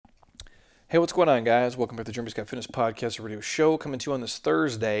Hey, what's going on, guys? Welcome back to the Jeremy Scott Fitness Podcast Radio Show, coming to you on this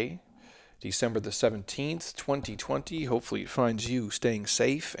Thursday, December the 17th, 2020. Hopefully, it finds you staying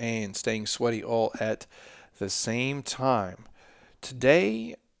safe and staying sweaty all at the same time.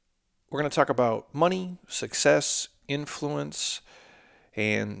 Today, we're going to talk about money, success, influence,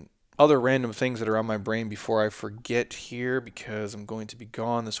 and other random things that are on my brain before I forget here because I'm going to be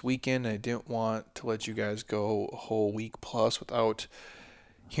gone this weekend. I didn't want to let you guys go a whole week plus without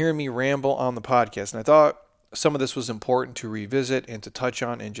hearing me ramble on the podcast. And I thought some of this was important to revisit and to touch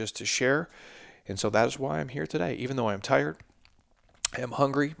on and just to share. And so that is why I'm here today. Even though I'm tired, I am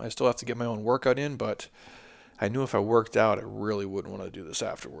hungry, I still have to get my own workout in, but I knew if I worked out, I really wouldn't want to do this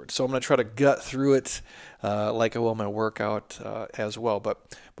afterwards. So I'm going to try to gut through it like I will my workout as well.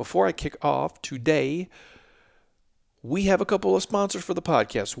 But before I kick off today, we have a couple of sponsors for the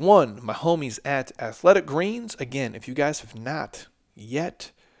podcast. One, my homies at Athletic Greens. Again, if you guys have not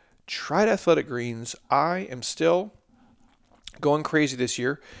yet tried Athletic Greens, I am still going crazy this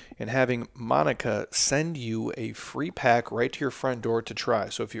year and having Monica send you a free pack right to your front door to try.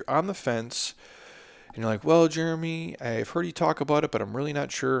 So if you're on the fence and you're like, well, Jeremy, I've heard you talk about it, but I'm really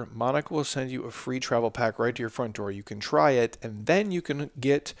not sure, Monica will send you a free travel pack right to your front door. You can try it, and then you can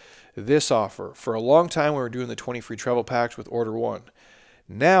get this offer. For a long time, we were doing the 20 free travel packs with order one.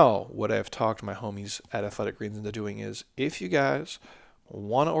 Now, what I've talked my homies at Athletic Greens into doing is, if you guys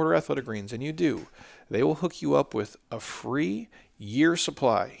want to order Athletic Greens, and you do, they will hook you up with a free year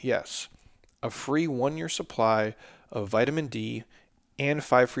supply. Yes, a free 1 year supply of vitamin D and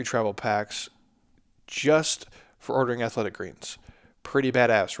 5 free travel packs just for ordering Athletic Greens. Pretty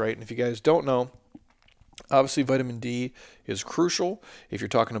badass, right? And if you guys don't know, obviously, vitamin D is crucial if you're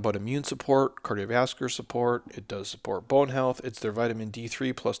talking about immune support, cardiovascular support. It does support bone health. It's their vitamin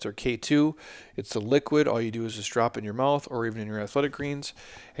D3 plus their K2. It's the liquid. All you do is just drop in your mouth or even in your Athletic Greens,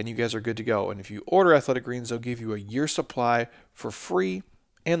 and you guys are good to go. And if you order Athletic Greens, they'll give you a year supply for free,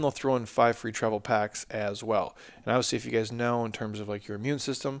 and they'll throw in 5 free travel packs as well. And obviously, if you guys know in terms of like your immune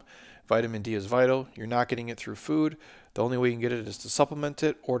system, vitamin D is vital. You're not getting it through food. The only way you can get it is to supplement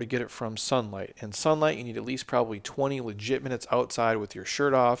it or to get it from sunlight. And sunlight, you need at least probably 20 legit minutes outside with your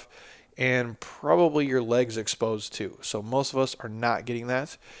shirt off and probably your legs exposed too. So most of us are not getting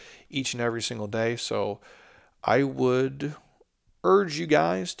that each and every single day. So I would urge you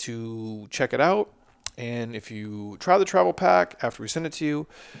guys to check it out. And if you try the travel pack after we send it to you,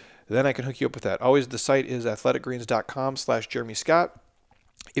 then I can hook you up with that. Always the site is athleticgreens.com/Jeremy Scott.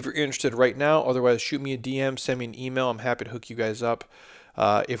 If you're interested right now, otherwise shoot me a DM, send me an email. I'm happy to hook you guys up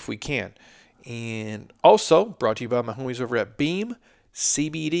if we can. And also brought to you by my homies over at Beam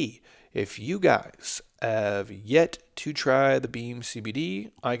CBD. If you guys have yet to try the Beam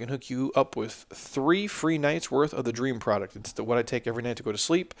CBD, I can hook you up with 3 free nights worth of the Dream product. It's what I take every night to go to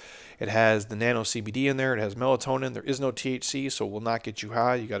sleep. It has the nano CBD in there. It has melatonin. There is no THC, so it will not get you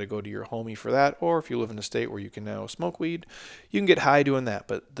high. You got to go to your homie for that. Or if you live in a state where you can now smoke weed, you can get high doing that.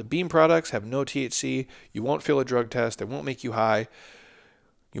 But the Beam products have no THC. You won't fail a drug test. They won't make you high.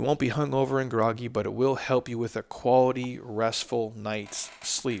 You won't be hungover and groggy, but it will help you with a quality, restful night's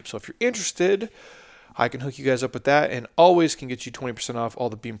sleep. So if you're interested, I can hook you guys up with that, and always can get you 20% off all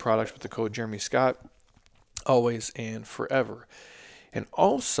the Beam products with the code Jeremy Scott, always and forever. And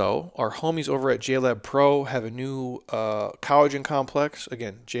also, our homies over at JLab Pro have a new collagen complex.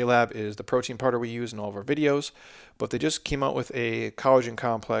 Again, JLab is the protein powder we use in all of our videos, but they just came out with a collagen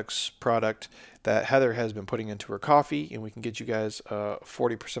complex product that Heather has been putting into her coffee, and we can get you guys a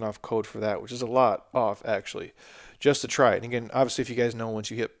 40% off code for that, which is a lot off, actually, just to try it. And again, obviously, if you guys know,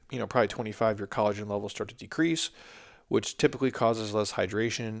 once you hit, probably 25, your collagen levels start to decrease, which typically causes less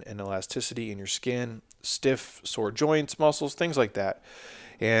hydration and elasticity in your skin, stiff, sore joints, muscles, things like that.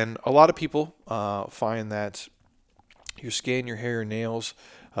 And a lot of people find that your skin, your hair, your nails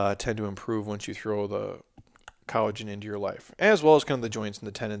tend to improve once you throw the collagen into your life, as well as kind of the joints and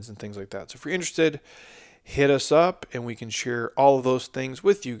the tendons and things like that. So if you're interested, hit us up and we can share all of those things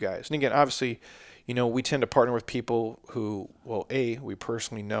with you guys. And again, obviously, we tend to partner with people who, well, we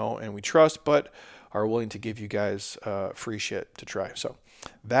personally know and we trust, but are willing to give you guys free shit to try. So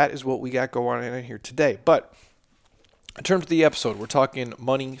that is what we got going on in here today. But in terms of the episode, we're talking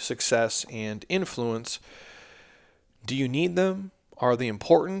money, success, and influence. Do you need them? Are they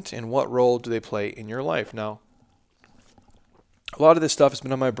important? And what role do they play in your life? Now, a lot of this stuff has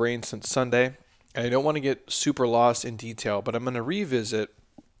been on my brain since Sunday, and I don't want to get super lost in detail, but I'm going to revisit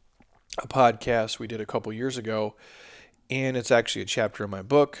a podcast we did a couple years ago, and it's actually a chapter in my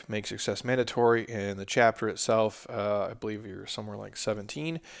book, Make Success Mandatory, and the chapter itself, I believe you're somewhere like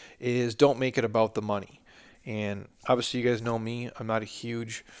 17, is Don't Make It About the Money. And obviously you guys know me, I'm not a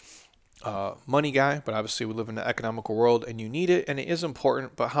huge money guy, but obviously we live in an economical world and you need it and it is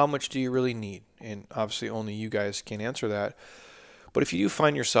important, but how much do you really need? And obviously only you guys can answer that. But if you do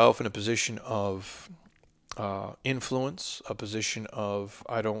find yourself in a position of influence, a position of,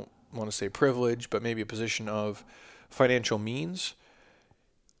 I don't want to say privilege, but maybe a position of financial means,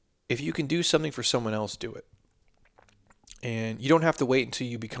 if you can do something for someone else, do it. And you don't have to wait until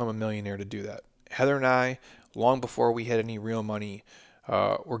you become a millionaire to do that. Heather and I, long before we had any real money,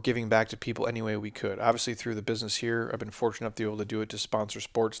 were giving back to people any way we could. Obviously, through the business here, I've been fortunate enough to be able to do it to sponsor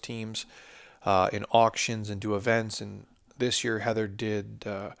sports teams, in auctions and do events. And this year, Heather did,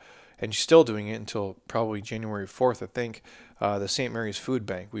 and she's still doing it until probably January 4th, I think, the St. Mary's Food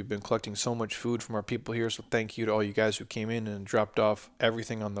Bank. We've been collecting so much food from our people here, so thank you to all you guys who came in and dropped off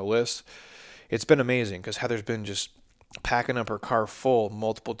everything on the list. It's been amazing because Heather's been just packing up her car full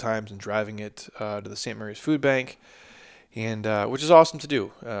multiple times and driving it to the St. Mary's Food Bank, and which is awesome to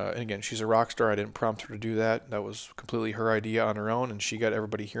do. And again, she's a rock star. I didn't prompt her to do that. That was completely her idea on her own, and she got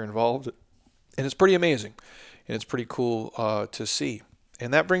everybody here involved. And it's pretty amazing, and it's pretty cool to see.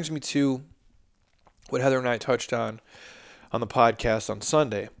 And that brings me to what Heather and I touched on the podcast on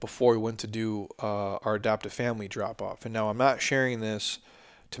Sunday before we went to do our adoptive family drop-off. And now I'm not sharing this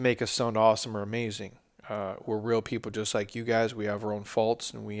to make us sound awesome or amazing. We're real people just like you guys. We have our own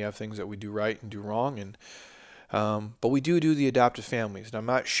faults, and we have things that we do right and do wrong. And but we do the adoptive families. And I'm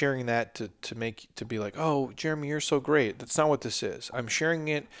not sharing that to be like, oh, Jeremy, you're so great. That's not what this is. I'm sharing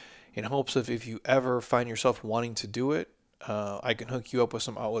it in hopes of if you ever find yourself wanting to do it, I can hook you up with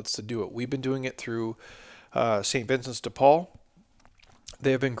some outlets to do it. We've been doing it through St. Vincent's de Paul.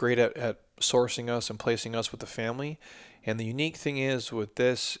 They have been great at sourcing us and placing us with the family. And the unique thing is with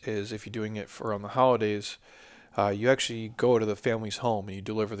this is if you're doing it for around the holidays, you actually go to the family's home and you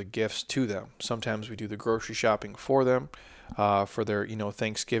deliver the gifts to them. Sometimes we do the grocery shopping for them for their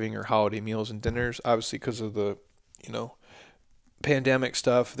Thanksgiving or holiday meals and dinners. Obviously, because of the pandemic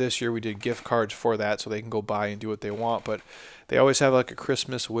stuff, this year we did gift cards for that so they can go buy and do what they want. But they always have like a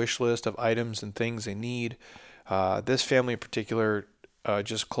Christmas wish list of items and things they need. This family in particular,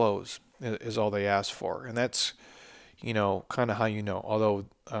 just clothes is all they ask for, and that's kind of how although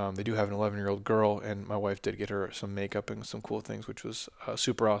they do have an 11-year-old girl, and my wife did get her some makeup and some cool things, which was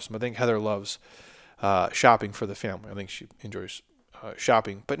super awesome. I think Heather loves shopping for the family. I think she enjoys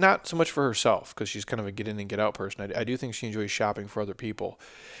shopping, but not so much for herself because she's kind of a get in and get out person. I do think she enjoys shopping for other people.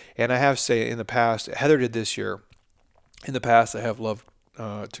 And I have to say, in the past, Heather did this year. In the past, I have loved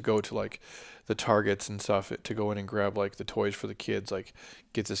to go to like the Targets and stuff to go in and grab like the toys for the kids, like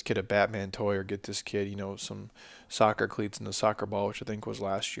get this kid a Batman toy or get this kid, some soccer cleats and the soccer ball, which I think was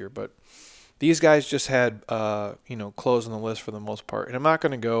last year. But these guys just had, clothes on the list for the most part. And I'm not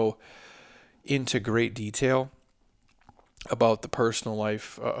going to go into great detail about the personal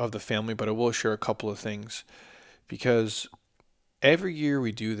life of the family, but I will share a couple of things because every year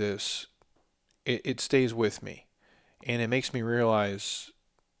we do this, it stays with me and it makes me realize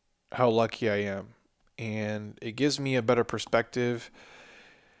how lucky I am, and it gives me a better perspective,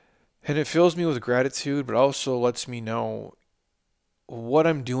 and it fills me with gratitude, but also lets me know what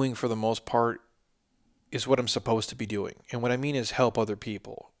I'm doing for the most part is what I'm supposed to be doing. And what I mean is help other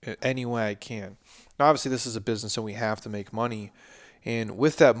people any way I can. Now, obviously, this is a business and we have to make money. And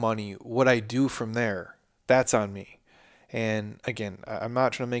with that money, what I do from there, that's on me. And again, I'm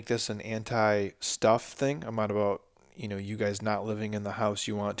not trying to make this an anti-stuff thing. I'm not about, you guys not living in the house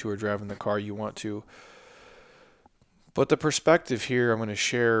you want to or driving the car you want to. But the perspective here I'm going to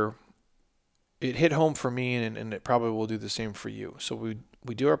share, it hit home for me, and it probably will do the same for you. So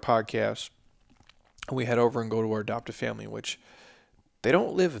we do our podcast, and we head over and go to our adoptive family, which they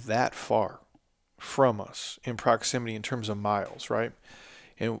don't live that far from us in proximity in terms of miles, right?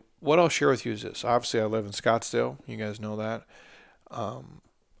 And what I'll share with you is this. Obviously, I live in Scottsdale. You guys know that.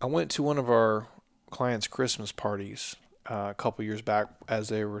 I went to one of our clients' Christmas parties a couple years back as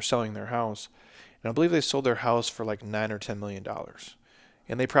they were selling their house. And I believe they sold their house for like $9 or $10 million.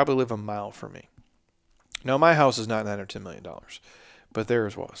 And they probably live a mile from me. Now, my house is not $9 or $10 million, but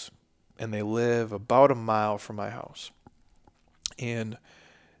theirs was. And they live about a mile from my house. And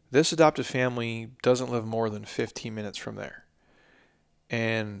this adopted family doesn't live more than 15 minutes from there.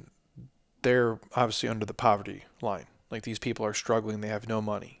 And they're obviously under the poverty line. Like, these people are struggling, they have no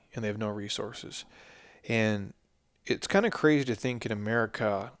money, and they have no resources. And it's kind of crazy to think in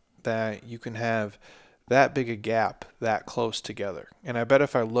America that you can have that big a gap that close together. And I bet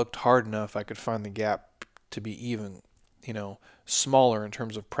if I looked hard enough, I could find the gap to be even, smaller in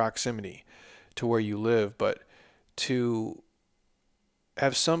terms of proximity to where you live. But to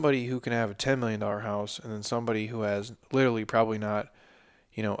have somebody who can have a $10 million house and then somebody who has literally probably not,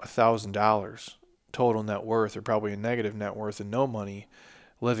 $1,000 total net worth, or probably a negative net worth and no money,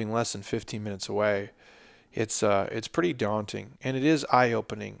 living less than 15 minutes away. It's pretty daunting, and it is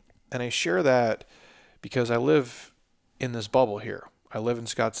eye-opening. And I share that because I live in this bubble here. I live in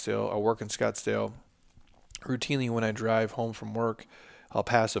Scottsdale. I work in Scottsdale. Routinely, when I drive home from work, I'll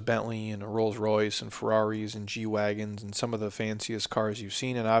pass a Bentley and a Rolls Royce and Ferraris and G-Wagons and some of the fanciest cars you've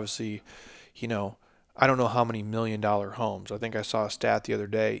seen. And obviously, I don't know how many $1 million homes. I think I saw a stat the other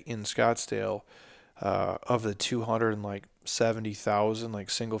day in Scottsdale, of the 270,000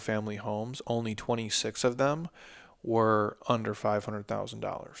 single family homes, only 26 of them were under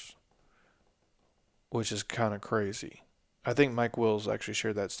 $500,000, which is kind of crazy. I think Mike Wills actually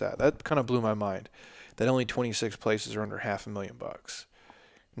shared that stat. That kind of blew my mind, that only 26 places are under $500,000.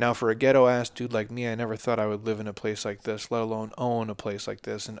 Now, for a ghetto-ass dude like me, I never thought I would live in a place like this, let alone own a place like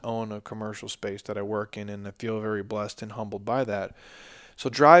this and own a commercial space that I work in, and I feel very blessed and humbled by that. So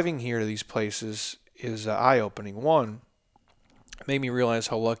driving here to these places is eye-opening. One, it made me realize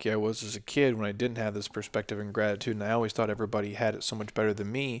how lucky I was as a kid when I didn't have this perspective and gratitude, and I always thought everybody had it so much better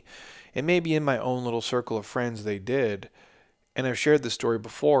than me. And maybe in my own little circle of friends they did. And I've shared this story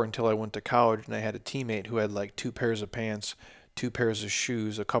before until I went to college and I had a teammate who had like 2 pairs of pants, 2 pairs of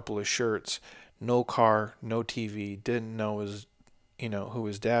shoes, a couple of shirts, no car, no TV, didn't know who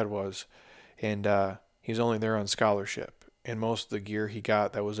his dad was, and he's only there on scholarship. And most of the gear he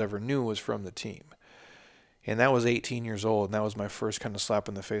got that was ever new was from the team. And that was 18 years old, and that was my first kind of slap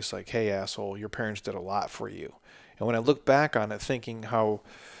in the face, like, hey, asshole, your parents did a lot for you. And when I look back on it, thinking how,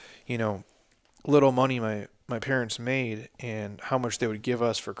 little money my parents made and how much they would give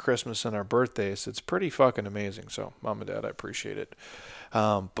us for Christmas and our birthdays, it's pretty fucking amazing. So, Mom and Dad, I appreciate it.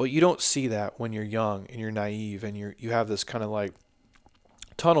 But you don't see that when you're young and you're naive and you have this kind of like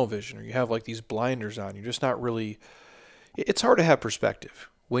tunnel vision, or you have like these blinders on. You're just not really, it's hard to have perspective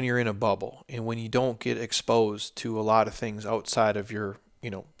when you're in a bubble and when you don't get exposed to a lot of things outside of your,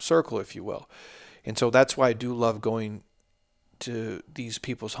 circle, if you will. And so that's why I do love going to these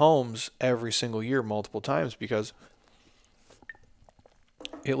people's homes every single year, multiple times, because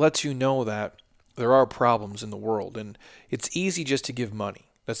it lets you know that there are problems in the world, and it's easy just to give money.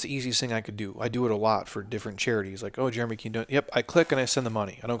 That's the easiest thing I could do. I do it a lot for different charities. Like, oh, Jeremy, can you do it? Yep, I click and I send the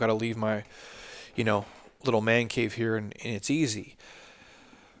money. I don't got to leave my, little man cave here, and it's easy.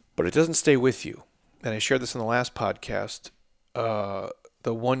 But it doesn't stay with you. And I shared this in the last podcast.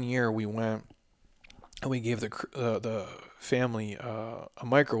 The one year we went and we gave the family a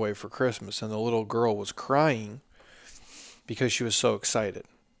microwave for Christmas, and the little girl was crying because she was so excited.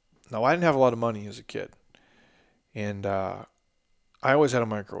 Now, I didn't have a lot of money as a kid, and I always had a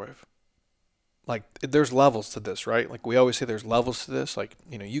microwave. Like, there's levels to this, right? Like, we always say there's levels to this. Like,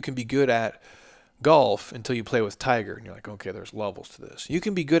 you can be good at golf until you play with Tiger, and you're like, okay, there's levels to this. You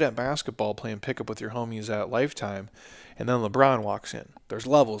can be good at basketball, playing pickup with your homies at Lifetime, and then LeBron walks in. There's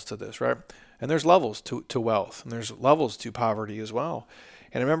levels to this, right? And there's levels to wealth, and there's levels to poverty as well.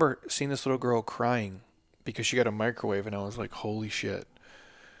 And I remember seeing this little girl crying because she got a microwave, and I was like, holy shit.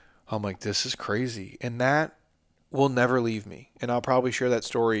 I'm like, this is crazy. And that will never leave me. And I'll probably share that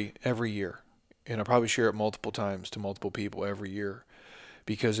story every year. And I'll probably share it multiple times to multiple people every year.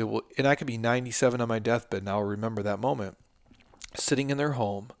 Because it will, and I could be 97 on my deathbed, and I'll remember that moment. Sitting in their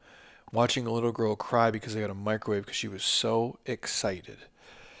home, watching a little girl cry because they got a microwave because she was so excited.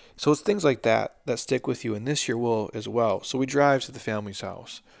 So it's things like that stick with you, and this year will as well. So we drive to the family's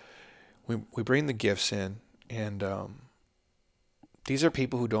house. We bring the gifts in, and these are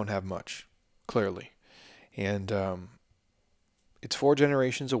people who don't have much, clearly. And it's 4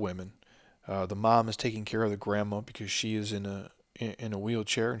 generations of women. The mom is taking care of the grandma because she is in a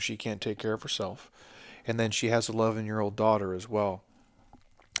wheelchair and she can't take care of herself. And then she has a 11-year-old daughter as well.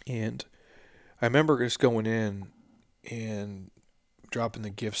 And I remember just going in and dropping the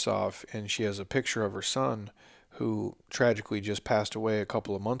gifts off, and she has a picture of her son who tragically just passed away a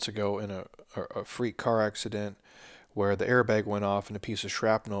couple of months ago in a freak car accident where the airbag went off and a piece of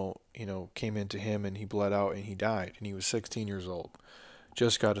shrapnel, came into him, and he bled out and he died. And he was 16 years old.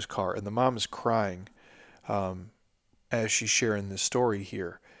 Just got his car. And the mom is crying as she's sharing this story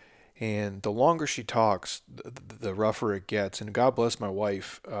here. And the longer she talks, the rougher it gets. And God bless my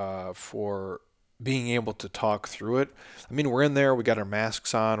wife for being able to talk through it. I mean, we're in there, we got our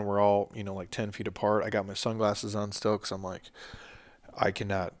masks on, we're all, like 10 feet apart. I got my sunglasses on still because I'm like, I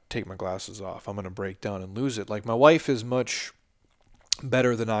cannot take my glasses off. I'm going to break down and lose it. Like, my wife is much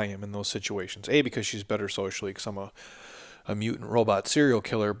better than I am in those situations. A, because she's better socially because I'm a mutant robot serial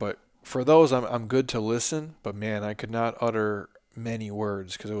killer. But for those, I'm good to listen. But man, I could not utter many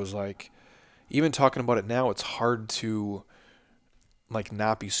words because it was like, even talking about it now, it's hard to like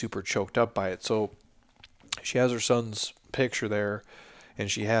not be super choked up by it. So she has her son's picture there, and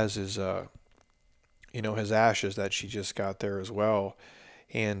she has his his ashes that she just got there as well.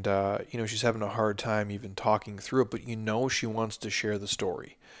 And she's having a hard time even talking through it, but she wants to share the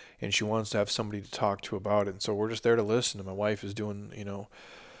story, and she wants to have somebody to talk to about it. And so we're just there to listen. And my wife is doing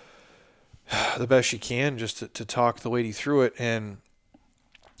the best she can just to talk the lady through it. And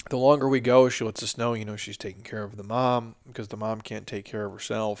the longer we go, she lets us know, she's taking care of the mom because the mom can't take care of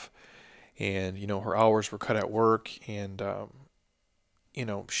herself. And, her hours were cut at work. And,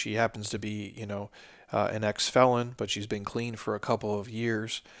 she happens to be, an ex-felon, but she's been clean for a couple of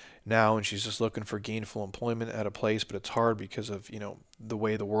years now. And she's just looking for gainful employment at a place. But it's hard because of, the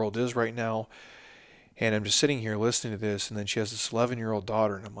way the world is right now. And I'm just sitting here listening to this. And then she has this 11-year-old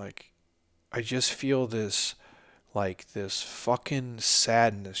daughter. And I'm like, I just feel this fucking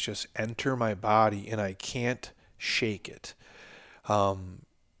sadness just enter my body, and I can't shake it.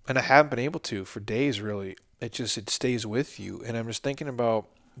 And I haven't been able to for days, really. It stays with you. And I'm just thinking about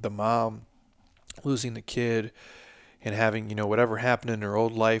the mom losing the kid and having, whatever happened in her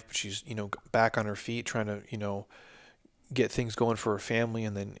old life, but she's, back on her feet trying to, get things going for her family.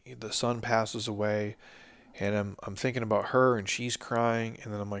 And then the son passes away. And I'm thinking about her, and she's crying.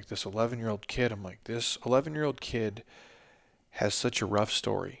 And then I'm like, this 11-year-old kid, this 11-year-old kid has such a rough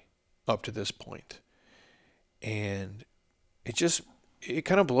story up to this point. And it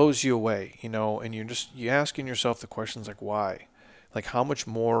kind of blows you away, and you're asking yourself the questions like, why? Like, how much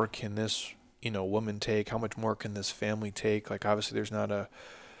more can this, woman take? How much more can this family take? Like, obviously there's not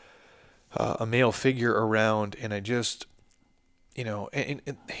a male figure around. And I just, and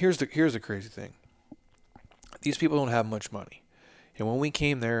here's the crazy thing. These people don't have much money. And when we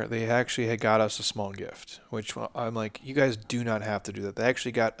came there, they actually had got us a small gift, which I'm like, you guys do not have to do that. They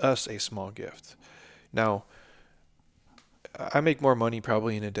actually got us a small gift. Now, I make more money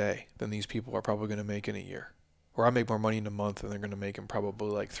probably in a day than these people are probably going to make in a year. Or I make more money in a month than they're going to make in probably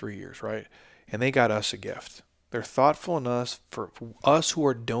like 3 years, right? And they got us a gift. They're thoughtful enough for us who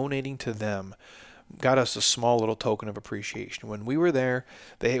are donating to them, got us a small little token of appreciation. When we were there,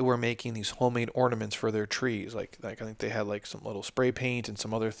 they were making these homemade ornaments for their trees. Like I think they had like some little spray paint and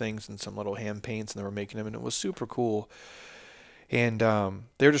some other things and some little hand paints, and they were making them, and it was super cool. And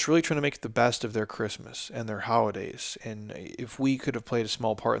they're just really trying to make the best of their Christmas and their holidays. And if we could have played a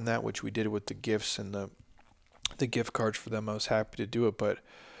small part in that, which we did with the gifts and the gift cards for them, I was happy to do it. But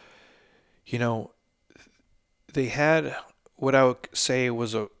they had what I would say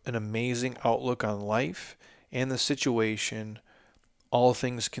was an amazing outlook on life and the situation, all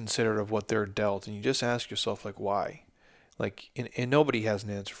things considered, of what they're dealt. And you just ask yourself, like, why? Like, and nobody has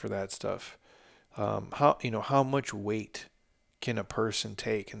an answer for that stuff. How much weight can a person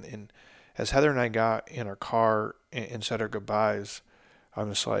take? And as Heather and I got in our car and said our goodbyes, I'm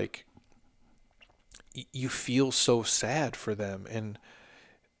just like, you feel so sad for them. And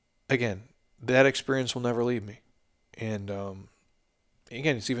again, that experience will never leave me. And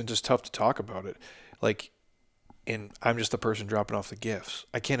again, it's even just tough to talk about it. Like, and I'm just the person dropping off the gifts.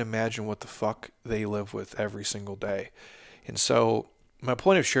 I can't imagine what the fuck they live with every single day. And so my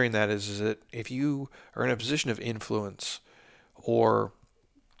point of sharing that is that if you are in a position of influence or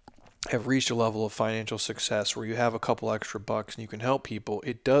have reached a level of financial success where you have a couple extra bucks and you can help people,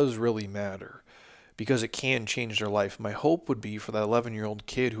 it does really matter because it can change their life. My hope would be for that 11-year-old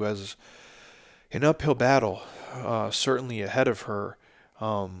kid who has an uphill battle certainly ahead of her.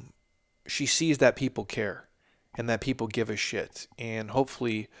 She sees that people care and that people give a shit, and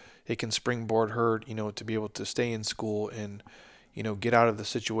hopefully it can springboard her, to be able to stay in school and, get out of the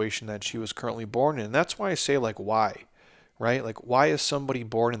situation that she was currently born in. And that's why I say, like, why, right? Like, why is somebody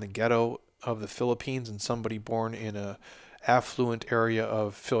born in the ghetto of the Philippines and somebody born in a affluent area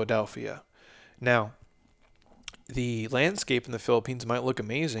of Philadelphia? Now, the landscape in the Philippines might look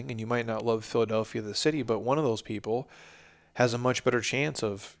amazing, and you might not love Philadelphia, the city, but one of those people has a much better chance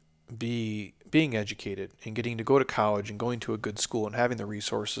of being educated and getting to go to college and going to a good school and having the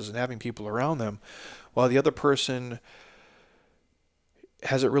resources and having people around them, while the other person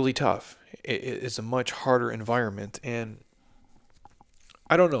has it really tough. It's a much harder environment. And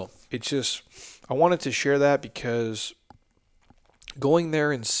I don't know. It's just, I wanted to share that because going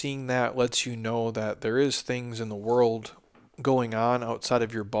there and seeing that lets you know that there is things in the world going on outside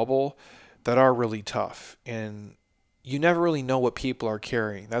of your bubble that are really tough. And you never really know what people are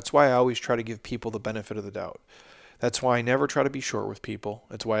carrying. That's why I always try to give people the benefit of the doubt. That's why I never try to be short with people.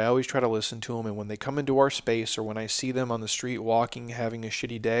 That's why I always try to listen to them. And when they come into our space or when I see them on the street walking, having a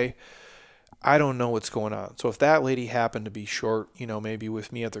shitty day, I don't know what's going on. So if that lady happened to be short, maybe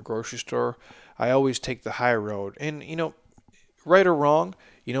with me at the grocery store, I always take the high road. And, right or wrong,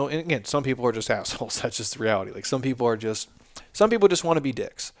 and again, some people are just assholes. That's just the reality. Like some people just want to be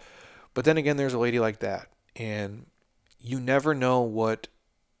dicks. But then again, there's a lady like that, and you never know what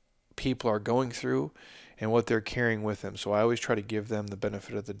people are going through and what they're carrying with them. So I always try to give them the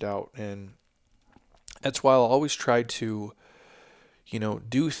benefit of the doubt, and that's why I'll always try to,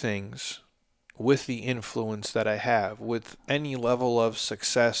 do things with the influence that I have, with any level of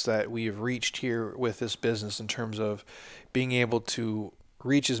success that we have reached here with this business in terms of being able to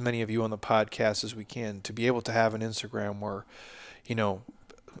reach as many of you on the podcast as we can, to be able to have an Instagram where, you know,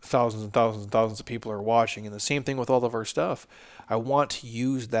 thousands and thousands and thousands of people are watching. And the same thing with all of our stuff. I want to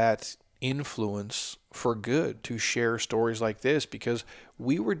use that influence for good, to share stories like this, because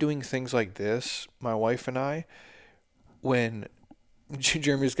we were doing things like this, my wife and I, when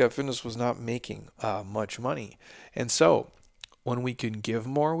Jeremy's Got Fitness was not making much money. And so when we could give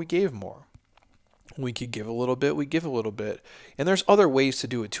more, we gave more. We could give a little bit, we give a little bit. And there's other ways to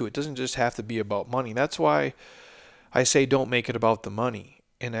do it too. It doesn't just have to be about money. That's why I say don't make it about the money.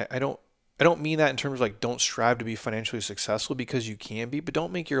 And I don't mean that in terms of like don't strive to be financially successful, because you can be, but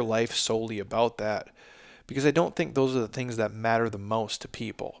don't make your life solely about that, because I don't think those are the things that matter the most to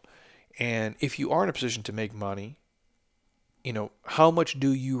people. And if you are in a position to make money, how much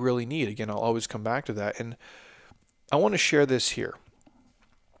do you really need? Again, I'll always come back to that. And I want to share this here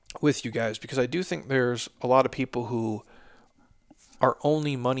with you guys, because I do think there's a lot of people who are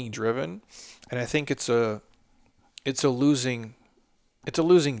only money driven, and I think it's a losing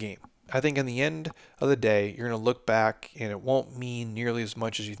game. I think in the end of the day, you're going to look back and it won't mean nearly as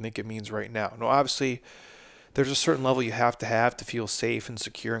much as you think it means right now. Now, obviously, there's a certain level you have to feel safe and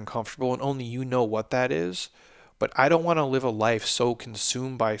secure and comfortable, and only you know what that is. But I don't want to live a life so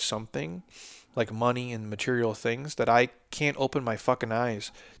consumed by something like money and material things that I can't open my fucking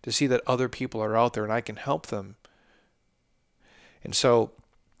eyes to see that other people are out there and I can help them. And so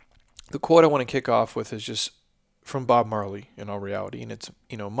the quote I want to kick off with is just from Bob Marley, in all reality. And it's,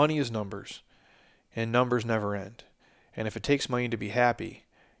 money is numbers, and numbers never end. And if it takes money to be happy,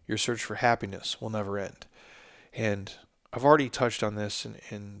 your search for happiness will never end. And I've already touched on this,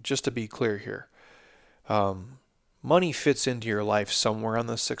 and just to be clear here, money fits into your life somewhere on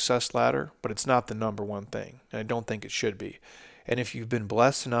the success ladder, but it's not the number one thing, and I don't think it should be. And if you've been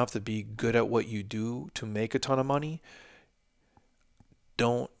blessed enough to be good at what you do to make a ton of money,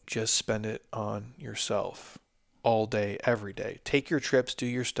 don't just spend it on yourself all day, every day. Take your trips, do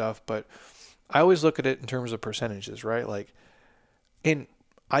your stuff, but I always look at it in terms of percentages, right? Like, and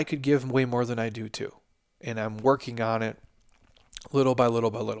I could give way more than I do too, and I'm working on it little by little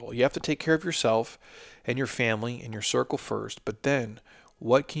by little. You have to take care of yourself and your family and your circle first, but then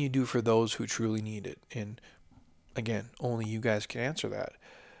what can you do for those who truly need it? And again, only you guys can answer that.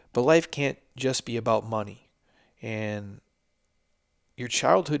 But life can't just be about money. And your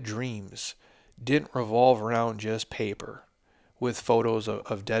childhood dreams didn't revolve around just paper with photos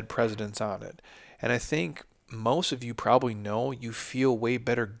of dead presidents on it. And I think most of you probably know you feel way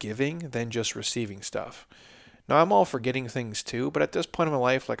better giving than just receiving stuff. Now, I'm all for getting things too, but at this point in my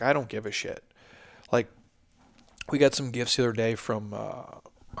life, like, I don't give a shit. Like, we got some gifts the other day from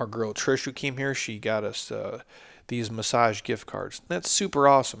our girl Trish, who came here. She got us these massage gift cards. That's super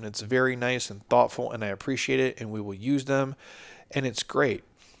awesome. It's very nice and thoughtful, and I appreciate it, and we will use them, and it's great.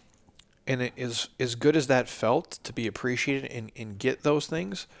 And it is as good as that felt to be appreciated and get those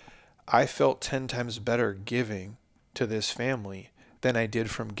things. I felt 10 times better giving to this family than I did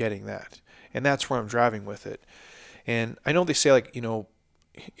from getting that. And that's where I'm driving with it. And I know they say, like,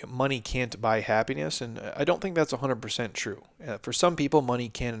 money can't buy happiness, and I don't think that's 100% true. For some people, money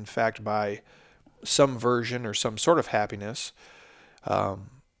can in fact buy some version or some sort of happiness.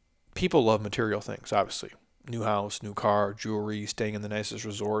 People love material things, obviously. New house, new car, jewelry, staying in the nicest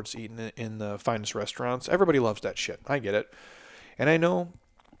resorts, eating in the finest restaurants. Everybody loves that shit. I get it. And I know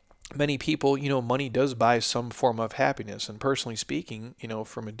many people, money does buy some form of happiness. And personally speaking,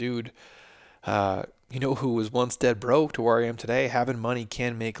 from a dude, who was once dead broke to where I am today, having money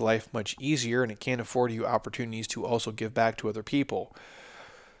can make life much easier, and it can afford you opportunities to also give back to other people.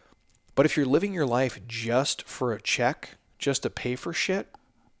 But if you're living your life just for a check, just to pay for shit,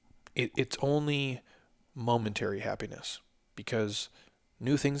 it's only momentary happiness, because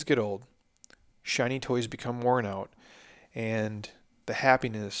new things get old, shiny toys become worn out, and the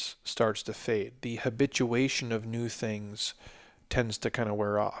happiness starts to fade. The habituation of new things tends to kind of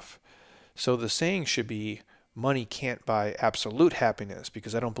wear off. So the saying should be, money can't buy absolute happiness,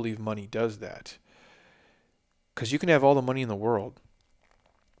 because I don't believe money does that. Because you can have all the money in the world,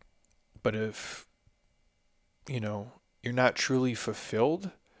 but if, you're not truly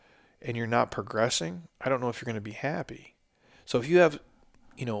fulfilled and you're not progressing, I don't know if you're going to be happy. So if you have,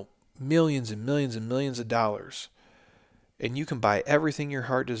 millions and millions and millions of dollars, and you can buy everything your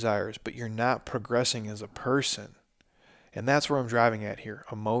heart desires, but you're not progressing as a person, and that's where I'm driving at here,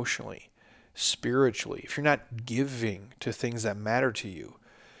 emotionally, spiritually. If you're not giving to things that matter to you,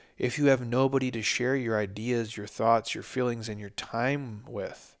 if you have nobody to share your ideas, your thoughts, your feelings, and your time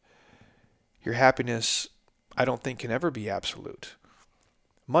with, your happiness, I don't think, can ever be absolute.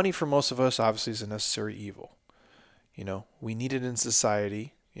 Money for most of us obviously is a necessary evil. We need it in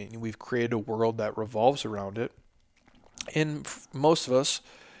society, and we've created a world that revolves around it. And most of us,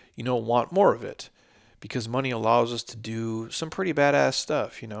 want more of it because money allows us to do some pretty badass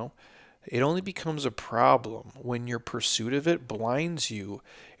stuff. It only becomes a problem when your pursuit of it blinds you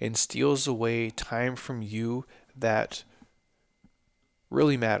and steals away time from you that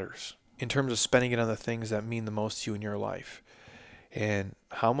really matters in terms of spending it on the things that mean the most to you in your life. And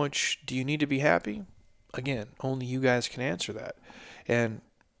how much do you need to be happy? Again, only you guys can answer that. And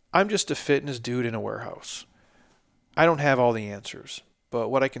I'm just a fitness dude in a warehouse. I don't have all the answers, but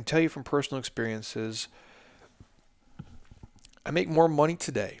what I can tell you from personal experience is I make more money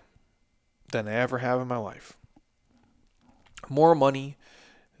today than I ever have in my life. More money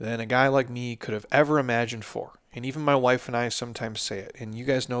than a guy like me could have ever imagined for. And even my wife and I sometimes say it. And you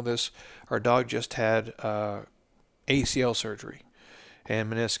guys know this. Our dog just had ACL surgery and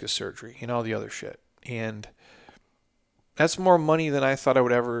meniscus surgery and all the other shit. And that's more money than I thought I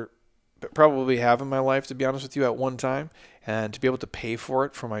would ever probably have in my life, to be honest with you, at one time. And to be able to pay for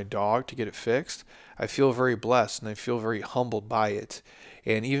it for my dog to get it fixed, I feel very blessed and I feel very humbled by it.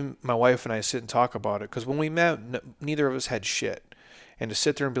 And even my wife and I sit and talk about it because when we met, neither of us had shit. And to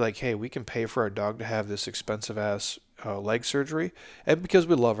sit there and be like, hey, we can pay for our dog to have this expensive ass leg surgery, and because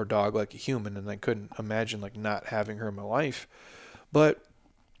we love our dog like a human, and I couldn't imagine not having her in my life. But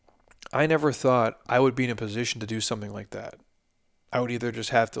I never thought I would be in a position to do something like that. I would either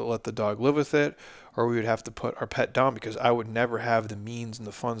just have to let the dog live with it, or we would have to put our pet down because I would never have the means and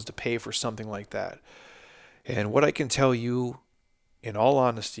the funds to pay for something like that. And what I can tell you in all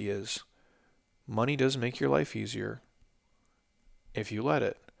honesty is money does make your life easier if you let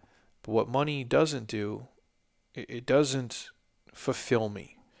it. But what money doesn't do, it doesn't fulfill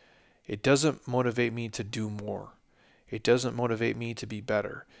me. It doesn't motivate me to do more. It doesn't motivate me to be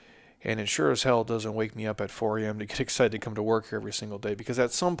better. And it sure as hell doesn't wake me up at 4 a.m. to get excited to come to work here every single day, because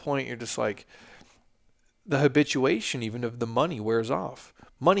at some point you're just like, the habituation even of the money wears off.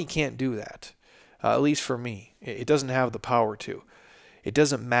 Money can't do that, at least for me. It doesn't have the power to. It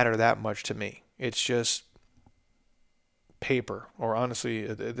doesn't matter that much to me. It's just paper, or honestly,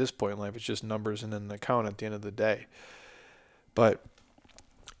 at this point in life, it's just numbers and an account at the end of the day. But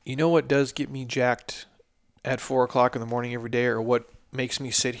you know what does get me jacked at 4 o'clock in the morning every day, or what makes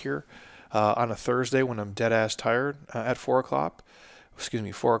me sit here on a Thursday when I'm dead ass tired at 4 o'clock?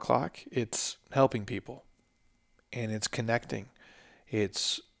 4 o'clock. It's helping people, and it's connecting.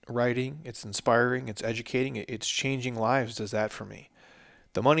 It's writing. It's inspiring. It's educating. It's changing lives. Does that for me.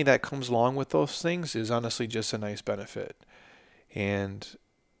 The money that comes along with those things is honestly just a nice benefit. And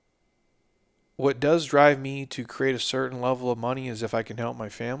what does drive me to create a certain level of money is if I can help my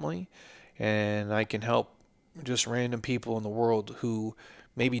family, and I can help just random people in the world who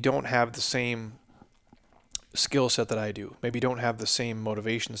maybe don't have the same skill set that I do, maybe don't have the same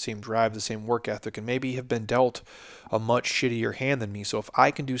motivation, the same drive, the same work ethic, and maybe have been dealt a much shittier hand than me. So if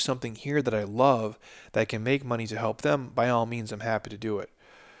I can do something here that I love that can make money to help them, by all means, I'm happy to do it.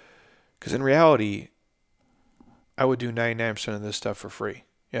 Because in reality, I would do 99% of this stuff for free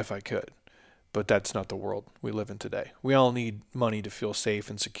if I could. But that's not the world we live in today. We all need money to feel safe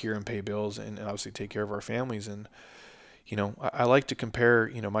and secure and pay bills and obviously take care of our families. And, I like to compare,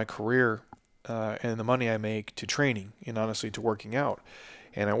 my career and the money I make to training and honestly to working out.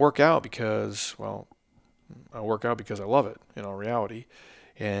 And I work out because, I love it in all reality.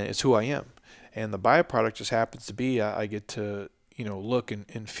 And it's who I am. And the byproduct just happens to be I get to, look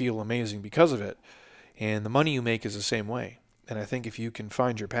and feel amazing because of it. And the money you make is the same way. And I think if you can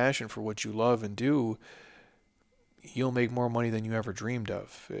find your passion for what you love and do, you'll make more money than you ever dreamed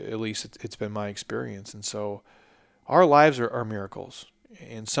of. At least it's been my experience. And so our lives are miracles.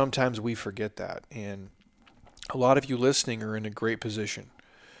 And sometimes we forget that. And a lot of you listening are in a great position.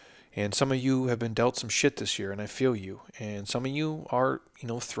 And some of you have been dealt some shit this year, and I feel you. And some of you are,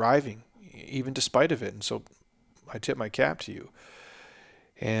 thriving, even despite of it. And so I tip my cap to you.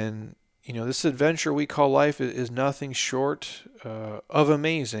 And this adventure we call life is nothing short of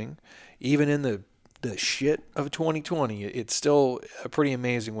amazing. Even in the shit of 2020, it's still pretty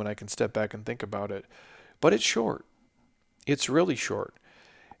amazing when I can step back and think about it. But it's short. It's really short.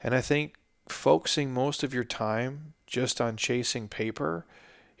 And I think focusing most of your time just on chasing paper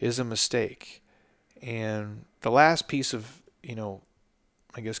is a mistake. And the last piece of,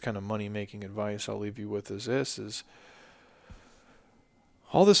 I guess kind of money making advice I'll leave you with is this is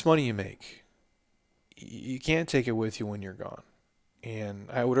all this money you make, you can't take it with you when you're gone. And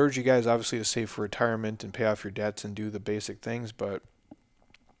I would urge you guys obviously to save for retirement and pay off your debts and do the basic things, but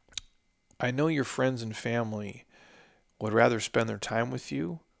I know your friends and family would rather spend their time with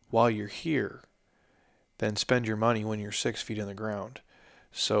you while you're here than spend your money when you're 6 feet in the ground.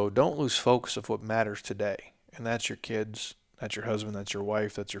 So don't lose focus of what matters today. And that's your kids, that's your husband, that's your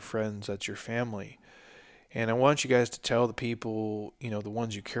wife, that's your friends, that's your family. And I want you guys to tell the people, the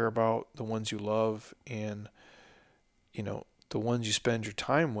ones you care about, the ones you love, and, the ones you spend your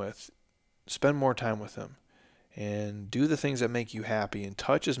time with, spend more time with them. And do the things that make you happy and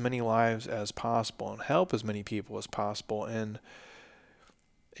touch as many lives as possible and help as many people as possible. And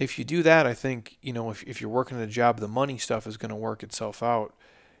if you do that, I think, if you're working at a job, the money stuff is going to work itself out.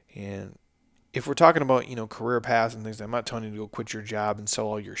 And if we're talking about, career paths and things, I'm not telling you to go quit your job and sell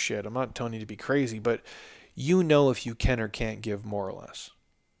all your shit. I'm not telling you to be crazy, but if you can or can't give more or less.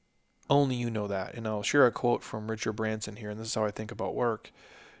 Only you know that. And I'll share a quote from Richard Branson here, and this is how I think about work.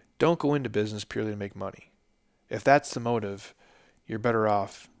 Don't go into business purely to make money. If that's the motive, you're better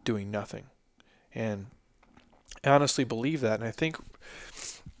off doing nothing. And I honestly believe that. And I think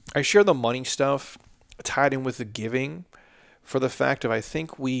I share the money stuff tied in with the giving for the fact of I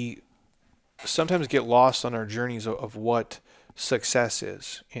think we sometimes get lost on our journeys of what success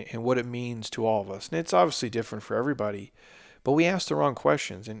is and what it means to all of us. And it's obviously different for everybody, but we ask the wrong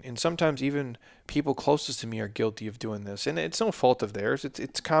questions. And sometimes even people closest to me are guilty of doing this. And it's no fault of theirs.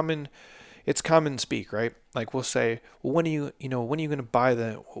 It's common speak, right? Like we'll say, well, when are you going to buy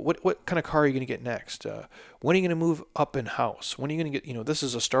what kind of car are you going to get next? When are you going to move up in house? When are you going to get, this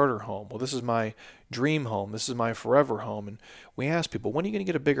is a starter home. Well, this is my dream home. This is my forever home. And we ask people, when are you going to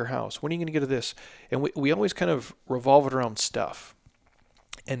get a bigger house? When are you going to get this? And we always kind of revolve it around stuff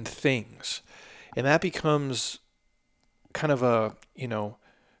and things. And that becomes kind of a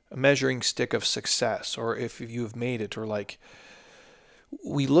measuring stick of success, or if you've made it, or like,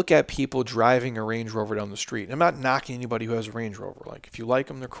 we look at people driving a Range Rover down the street. I'm not knocking anybody who has a Range Rover. Like, if you like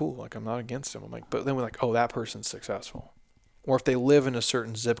them, they're cool. Like, I'm not against them. I'm like, but then we're like, oh, that person's successful. Or if they live in a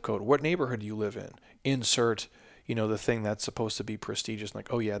certain zip code, what neighborhood do you live in? Insert, the thing that's supposed to be prestigious.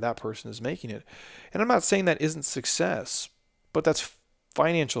 Like, oh yeah, that person is making it. And I'm not saying that isn't success, but that's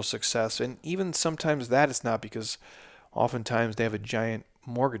financial success. And even sometimes that is not, because oftentimes they have a giant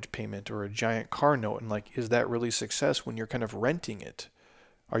mortgage payment or a giant car note. And like, is that really success when you're kind of renting it?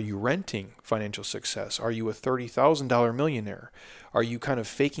 Are you renting financial success? Are you a $30,000 millionaire? Are you kind of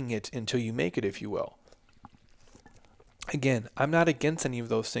faking it until you make it, if you will? Again, I'm not against any of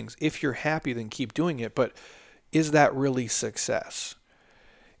those things. If you're happy, then keep doing it. But is that really success?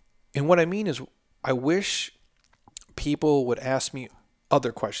 And what I mean is, I wish people would ask me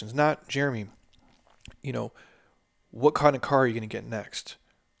other questions. Not, Jeremy, what kind of car are you going to get next?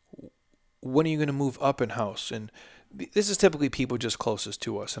 When are you going to move up in house? And this is typically people just closest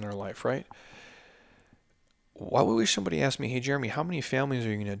to us in our life, right? Why would somebody ask me, hey, Jeremy, how many families are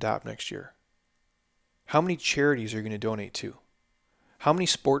you going to adopt next year? How many charities are you going to donate to? How many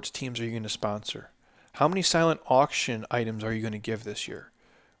sports teams are you going to sponsor? How many silent auction items are you going to give this year?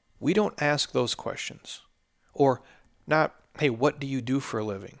 We don't ask those questions. Or not, hey, what do you do for a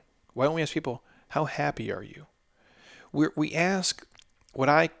living? Why don't we ask people, how happy are you? We ask what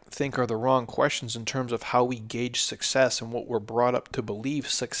I think are the wrong questions in terms of how we gauge success and what we're brought up to believe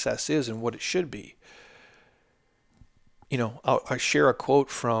success is and what it should be. I'll share a quote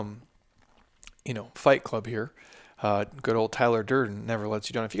from, Fight Club here. Good old Tyler Durden never lets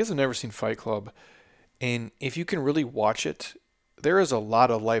you down. If you guys have never seen Fight Club, and if you can really watch it, there is a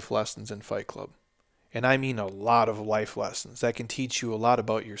lot of life lessons in Fight Club. And I mean a lot of life lessons that can teach you a lot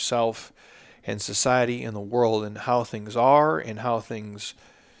about yourself and society and the world and how things are and how things,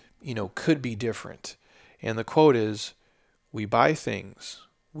 could be different. And the quote is, we buy things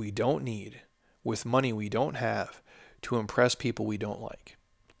we don't need with money we don't have to impress people we don't like.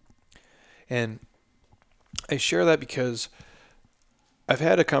 And I share that because I've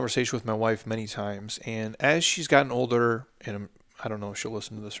had a conversation with my wife many times, and as she's gotten older, and I don't know if she'll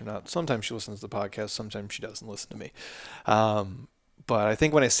listen to this or not. Sometimes she listens to the podcast, sometimes she doesn't listen to me. But I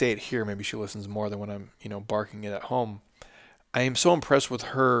think when I say it here, maybe she listens more than when I'm, barking it at home. I am so impressed with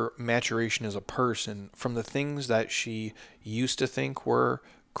her maturation as a person from the things that she used to think were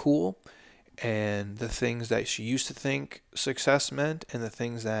cool and the things that she used to think success meant and the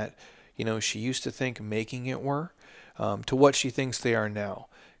things that, she used to think making it were, to what she thinks they are now.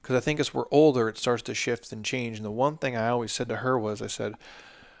 Because I think as we're older, it starts to shift and change. And the one thing I always said to her was, I said,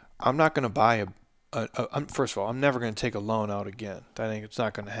 I'm not going to buy first of all, I'm never going to take a loan out again. I think it's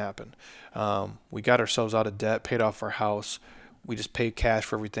not going to happen. We got ourselves out of debt, paid off our house. We just pay cash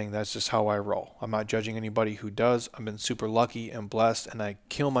for everything. That's just how I roll. I'm not judging anybody who does. I've been super lucky and blessed, and I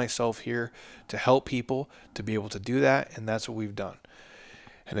kill myself here to help people to be able to do that, and that's what we've done.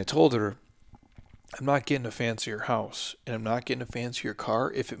 And I told her, I'm not getting a fancier house, and I'm not getting a fancier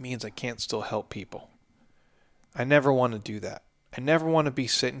car if it means I can't still help people. I never want to do that. I never want to be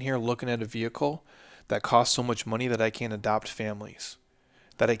sitting here looking at a vehicle that costs so much money that I can't adopt families,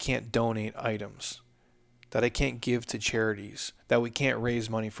 that I can't donate items, that I can't give to charities, that we can't raise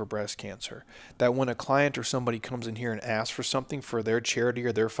money for breast cancer, that when a client or somebody comes in here and asks for something for their charity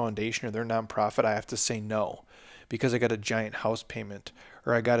or their foundation or their nonprofit, I have to say no because I got a giant house payment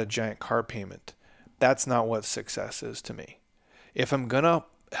or I got a giant car payment. That's not what success is to me. If I'm going to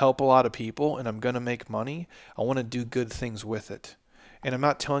help a lot of people and I'm going to make money, I want to do good things with it. And I'm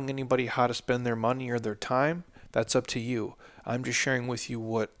not telling anybody how to spend their money or their time. That's up to you. I'm just sharing with you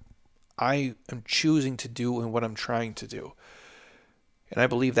what I am choosing to do and what I'm trying to do. And I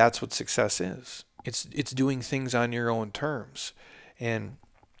believe that's what success is. It's doing things on your own terms. And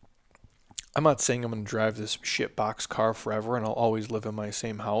I'm not saying I'm going to drive this shitbox car forever and I'll always live in my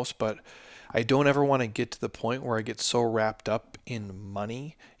same house, but I don't ever want to get to the point where I get so wrapped up in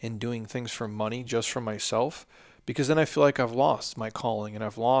money and doing things for money just for myself, because then I feel like I've lost my calling and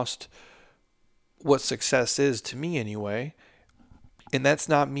I've lost what success is to me anyway. And that's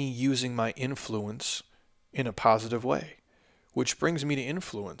not me using my influence in a positive way, which brings me to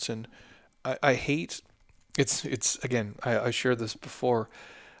influence. And I hate, it's again, I shared this before.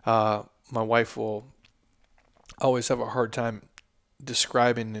 My wife will always have a hard time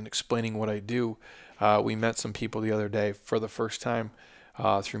describing and explaining what I do. We met some people the other day for the first time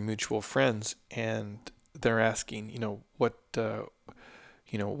through mutual friends, and they're asking, what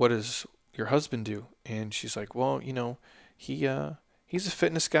does your husband do? And she's like, well, he's a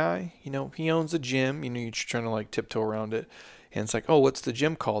fitness guy. He owns a gym. You're trying to like tiptoe around it, and it's like, oh, what's the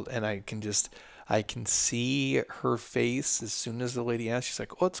gym called? And I can see her face as soon as the lady asks. She's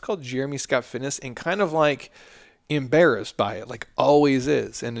like, oh, it's called Jeremy Scott Fitness, and kind of like embarrassed by it, like always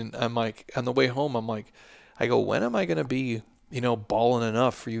is. And then I'm like, on the way home, I go, when am I going to be, balling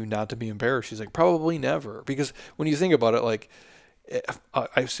enough for you not to be embarrassed? She's like, probably never. Because when you think about it, like,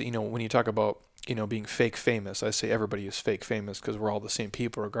 I see, when you talk about, being fake famous, I say everybody is fake famous because we're all the same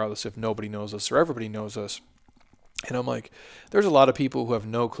people, regardless if nobody knows us or everybody knows us. And I'm like, there's a lot of people who have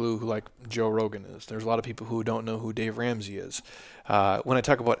no clue who like Joe Rogan is. There's a lot of people who don't know who Dave Ramsey is. When I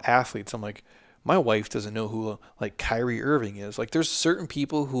talk about athletes, I'm like, my wife doesn't know who like Kyrie Irving is. Like there's certain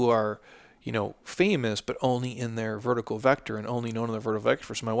people who are, famous, but only in their vertical vector and only known in their vertical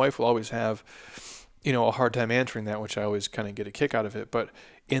vector. So my wife will always have, a hard time answering that, which I always kind of get a kick out of it. But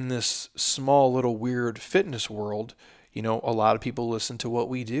in this small little weird fitness world, a lot of people listen to what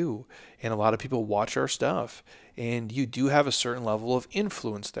we do and a lot of people watch our stuff, and you do have a certain level of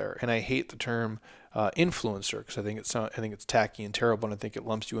influence there. And I hate the term influencer because I think it's tacky and terrible, and I think it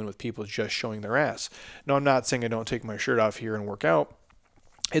lumps you in with people just showing their ass. No, I'm not saying I don't take my shirt off here and work out.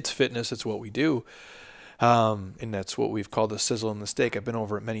 It's fitness. It's what we do. And that's what we've called the sizzle and the steak. I've been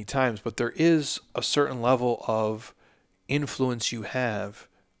over it many times, but there is a certain level of influence you have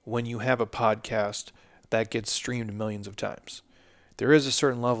when you have a podcast that gets streamed millions of times. There is a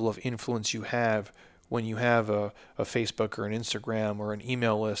certain level of influence you have when you have a Facebook or an Instagram or an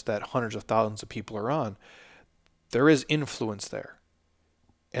email list that hundreds of thousands of people are on. There is influence there.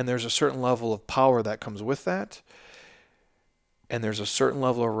 And there's a certain level of power that comes with that. And there's a certain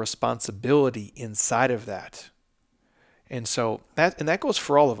level of responsibility inside of that. And so that goes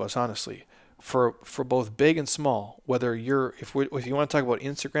for all of us, honestly, for both big and small. Whether if you want to talk about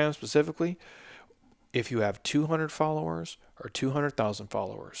Instagram specifically, if you have 200 followers or 200,000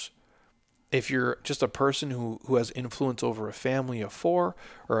 followers, if you're just a person who has influence over a family of 4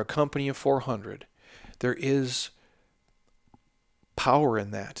 or a company of 400, there is power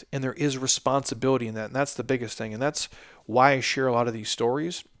in that, and there is responsibility in that, and that's the biggest thing. And that's why I share a lot of these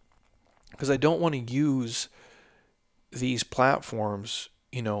stories, because I don't want to use these platforms,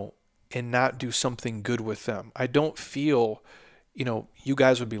 and not do something good with them. I don't feel, you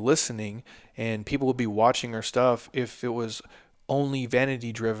guys would be listening and people would be watching our stuff if it was only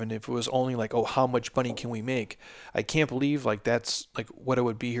vanity driven, if it was only like, oh, how much money can we make? I can't believe like that's like what I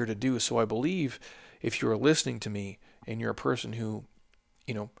would be here to do. So I believe if you're listening to me and you're a person who,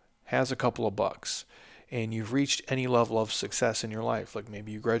 has a couple of bucks and you've reached any level of success in your life, like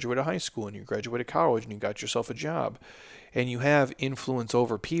maybe you graduated high school and you graduated college and you got yourself a job, and you have influence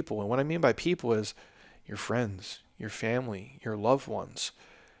over people. And what I mean by people is your friends, your family, your loved ones.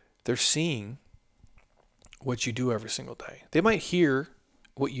 They're seeing what you do every single day. They might hear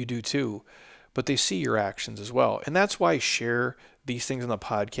what you do too, but they see your actions as well. And that's why I share these things on the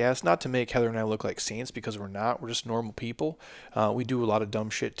podcast, not to make Heather and I look like saints, because we're not. We're just normal people. We do a lot of dumb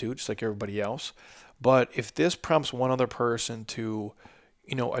shit too, just like everybody else. But if this prompts one other person to,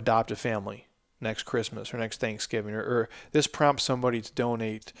 adopt a family next Christmas or next Thanksgiving, or this prompts somebody to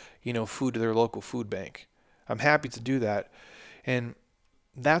donate, food to their local food bank, I'm happy to do that. And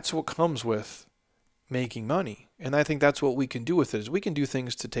that's what comes with making money. And I think that's what we can do with it, is we can do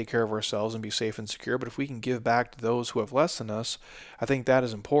things to take care of ourselves and be safe and secure. But if we can give back to those who have less than us, I think that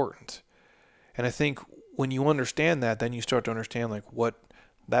is important. And I think when you understand that, then you start to understand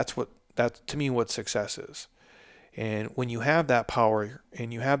that's to me what success is. And when you have that power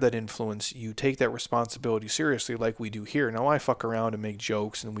and you have that influence, you take that responsibility seriously, like we do here. Now I fuck around and make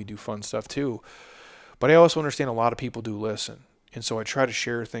jokes and we do fun stuff too, but I also understand a lot of people do listen. And so I try to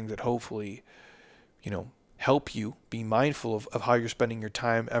share things that hopefully, help you be mindful of how you're spending your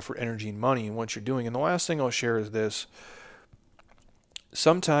time, effort, energy, and money and what you're doing. And the last thing I'll share is this.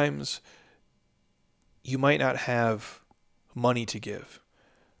 Sometimes you might not have money to give.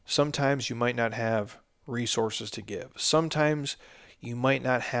 Sometimes you might not have resources to give. Sometimes you might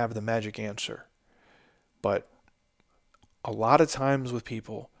not have the magic answer. But a lot of times with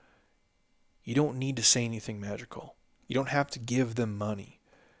people, you don't need to say anything magical. You don't have to give them money.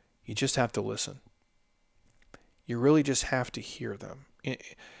 You just have to listen. You really just have to hear them.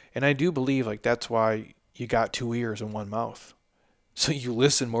 And I do believe that's why you got 2 ears and 1 mouth. So you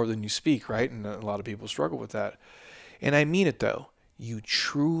listen more than you speak, right? And a lot of people struggle with that. And I mean it though. You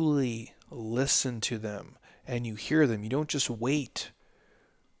truly listen to them and you hear them. You don't just wait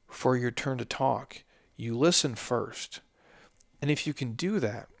for your turn to talk. You listen first. And if you can do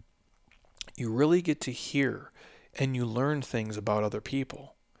that, you really get to hear and you learn things about other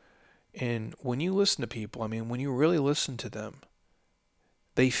people. And when you listen to people, when you really listen to them,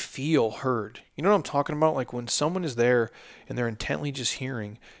 they feel heard. You know what I'm talking about? Like when someone is there and they're intently just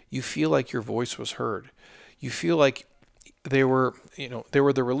hearing, you feel like your voice was heard. You feel like they were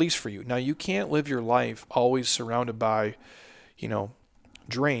the release for you. Now you can't live your life always surrounded by,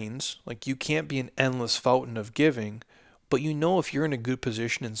 drains. Like you can't be an endless fountain of giving, but if you're in a good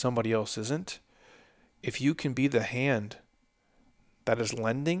position and somebody else isn't, if you can be the hand that is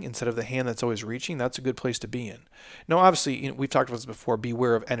lending instead of the hand that's always reaching, that's a good place to be in. Now, obviously, we've talked about this before,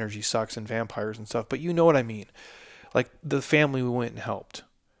 beware of energy sucks and vampires and stuff, but you know what I mean. Like the family we went and helped.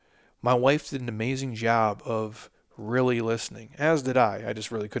 My wife did an amazing job of really listening, as did I. I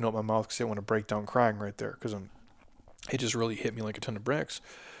just really couldn't open my mouth because I didn't want to break down crying right there because it just really hit me like a ton of bricks.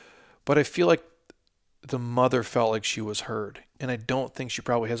 But I feel like the mother felt like she was heard, and I don't think she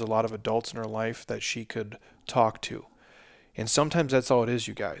probably has a lot of adults in her life that she could talk to. And sometimes that's all it is,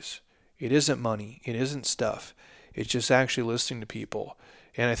 you guys. It isn't money. It isn't stuff. It's just actually listening to people.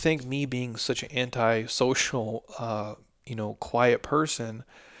 And I think me being such an anti-social, quiet person,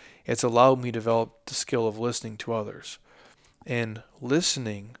 it's allowed me to develop the skill of listening to others. And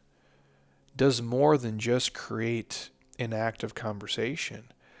listening does more than just create an active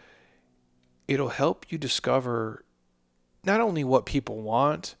conversation. It'll help you discover not only what people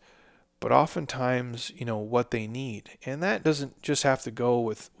want, but oftentimes, what they need. And that doesn't just have to go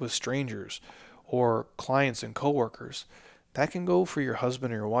with strangers or clients and coworkers. That can go for your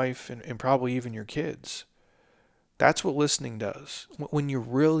husband or your wife and probably even your kids. That's what listening does. When you're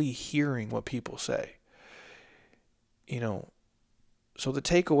really hearing what people say. So the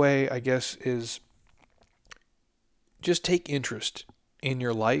takeaway, I guess, is just take interest in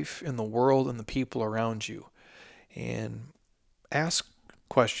your life, in the world, and the people around you. And ask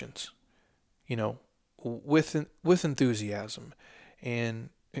questions. With enthusiasm, and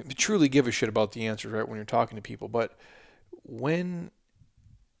truly give a shit about the answers, right, when you're talking to people. But when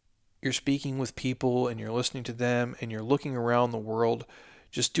you're speaking with people and you're listening to them and you're looking around the world,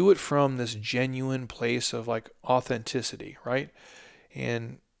 just do it from this genuine place of authenticity, right?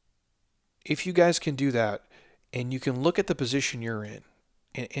 And if you guys can do that and you can look at the position you're in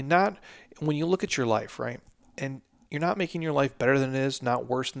and not when you look at your life, right? And you're not making your life better than it is, not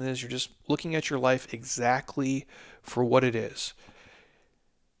worse than it is. You're just looking at your life exactly for what it is.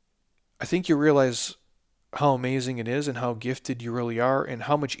 I think you realize how amazing it is and how gifted you really are and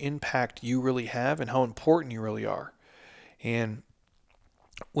how much impact you really have and how important you really are. And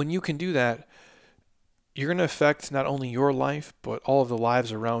when you can do that, you're going to affect not only your life, but all of the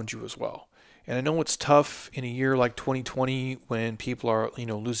lives around you as well. And I know it's tough in a year like 2020 when people are,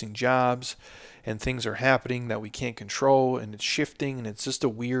 losing jobs and things are happening that we can't control and it's shifting and it's just a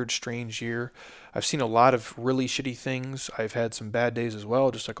weird, strange year. I've seen a lot of really shitty things. I've had some bad days as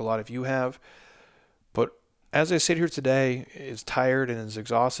well, just like a lot of you have. But as I sit here today, as tired and as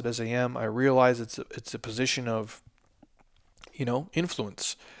exhausted as I am, I realize it's a position of,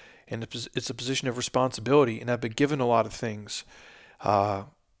 influence, and it's a position of responsibility. And I've been given a lot of things,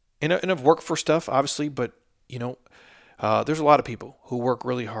 and I've worked for stuff, obviously, but there's a lot of people who work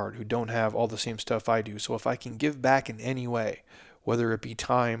really hard who don't have all the same stuff I do. So if I can give back in any way, whether it be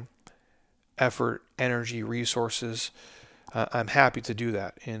time, effort, energy, resources, I'm happy to do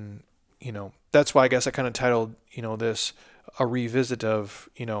that. And that's why I guess I kind of titled this a revisit of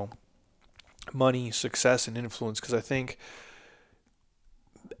money, success, and influence, because I think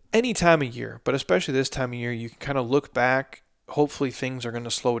any time of year, but especially this time of year, you can kind of look back. Hopefully things are going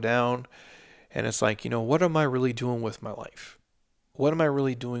to slow down, and it's like, what am I really doing with my life? What am I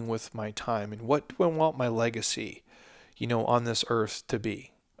really doing with my time? And what do I want my legacy, on this earth to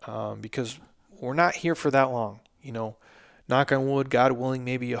be? Because we're not here for that long, knock on wood, God willing,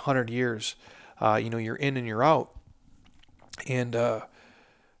 maybe 100 years, you're in and you're out. And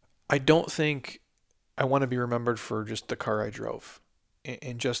I don't think I want to be remembered for just the car I drove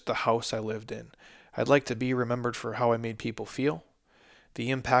and just the house I lived in. I'd like to be remembered for how I made people feel, the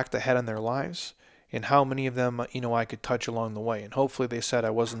impact I had on their lives, and how many of them, I could touch along the way. And hopefully they said I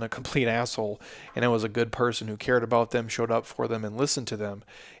wasn't a complete asshole and I was a good person who cared about them, showed up for them, and listened to them,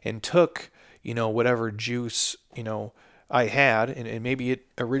 and took, whatever juice, I had. And maybe it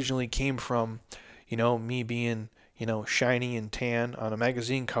originally came from, me being, shiny and tan on a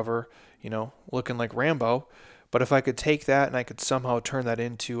magazine cover, looking like Rambo. But if I could take that and I could somehow turn that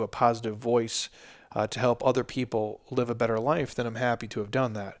into a positive voice to help other people live a better life, then I'm happy to have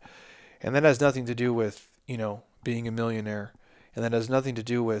done that. And that has nothing to do with, being a millionaire. And that has nothing to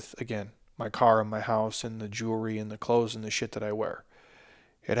do with, again, my car and my house and the jewelry and the clothes and the shit that I wear.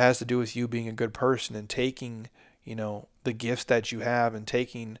 It has to do with you being a good person and taking, the gifts that you have and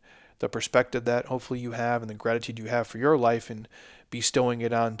taking the perspective that hopefully you have and the gratitude you have for your life and bestowing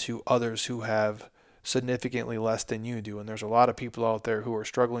it on to others who have significantly less than you do. And there's a lot of people out there who are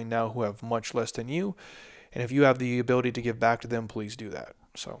struggling now who have much less than you. And if you have the ability to give back to them, please do that.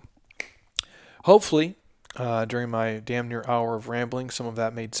 So hopefully during my damn near hour of rambling, some of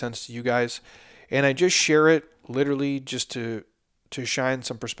that made sense to you guys. And I just share it literally just to shine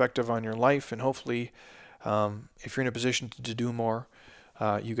some perspective on your life. And hopefully if you're in a position to do more,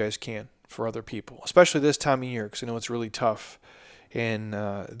 you guys can for other people, especially this time of year, because I know it's really tough. And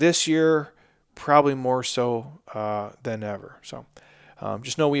this year, probably more so than ever. So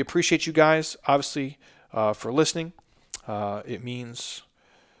just know we appreciate you guys, obviously, for listening. It means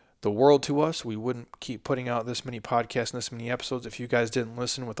the world to us. We wouldn't keep putting out this many podcasts and this many episodes if you guys didn't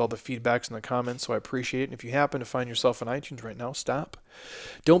listen with all the feedbacks and the comments. So I appreciate it. And if you happen to find yourself on iTunes right now, stop.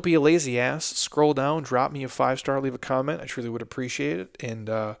 Don't be a lazy ass. Scroll down, drop me a 5-star, leave a comment. I truly would appreciate it. And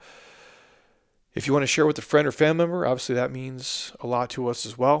if you want to share with a friend or family member, obviously that means a lot to us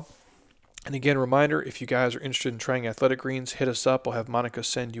as well. And again, reminder, if you guys are interested in trying Athletic Greens, hit us up. I'll have Monica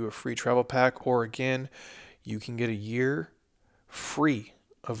send you a free travel pack. Or again, you can get a year free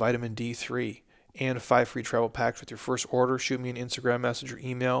of vitamin D3 and 5 free travel packs with your first order. Shoot me an Instagram message or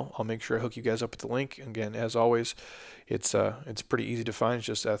email. I'll make sure I hook you guys up with the link. Again, as always, it's pretty easy to find. It's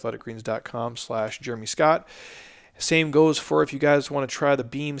just athleticgreens.com/Jeremy Scott. Same goes for if you guys want to try the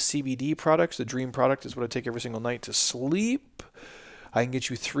Beam CBD products. The Dream product is what I take every single night to sleep. I can get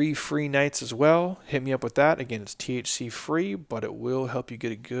you 3 free nights as well. Hit me up with that. Again, it's THC free, but it will help you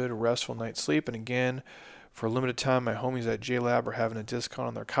get a good, restful night's sleep. And again, for a limited time, my homies at JLab are having a discount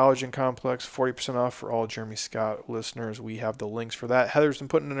on their collagen complex, 40% off for all Jeremy Scott listeners. We have the links for that. Heather's been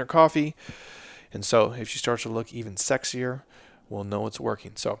putting in her coffee. And so if she starts to look even sexier, we'll know it's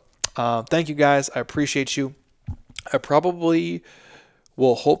working. So thank you guys. I appreciate you. I probably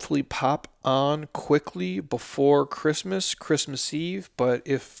will hopefully pop on quickly before Christmas Eve. But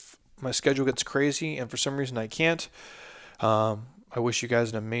if my schedule gets crazy and for some reason I can't, I wish you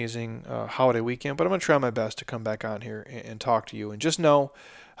guys an amazing holiday weekend. But I'm going to try my best to come back on here and talk to you. And just know,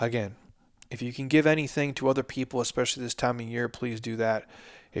 again, if you can give anything to other people, especially this time of year, please do that.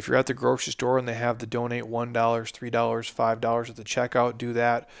 If you're at the grocery store and they have the donate $1, $3, $5 at the checkout, do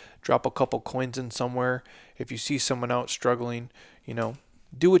that. Drop a couple coins in somewhere. If you see someone out struggling,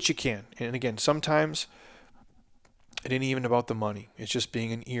 do what you can. And again, sometimes it ain't even about the money. It's just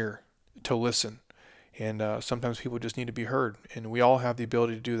being an ear to listen. And sometimes people just need to be heard. And we all have the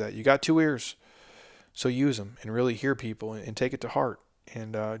ability to do that. You got 2 ears, so use them and really hear people and take it to heart.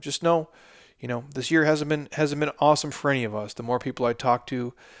 And just know, this year hasn't been awesome for any of us. The more people I talk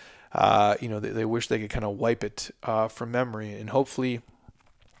to, they wish they could kind of wipe it from memory, and hopefully,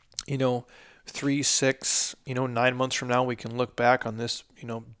 3, 6, 9 months from now, we can look back on this,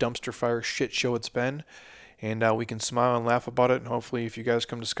 dumpster fire shit show it's been, and we can smile and laugh about it. And hopefully, if you guys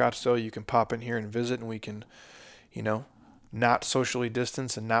come to Scottsdale, you can pop in here and visit, and we can, not socially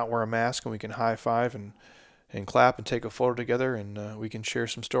distance and not wear a mask, and we can high five and clap and take a photo together, and we can share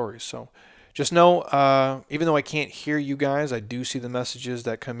some stories. So just know, even though I can't hear you guys, I do see the messages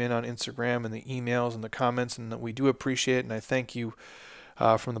that come in on Instagram and the emails and the comments, and we do appreciate it, and I thank you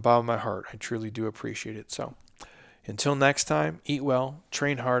from the bottom of my heart. I truly do appreciate it. So until next time, eat well,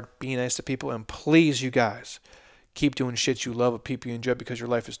 train hard, be nice to people, and please, you guys, keep doing shit you love with people you enjoy, because your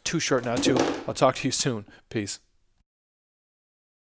life is too short not to. I'll talk to you soon. Peace.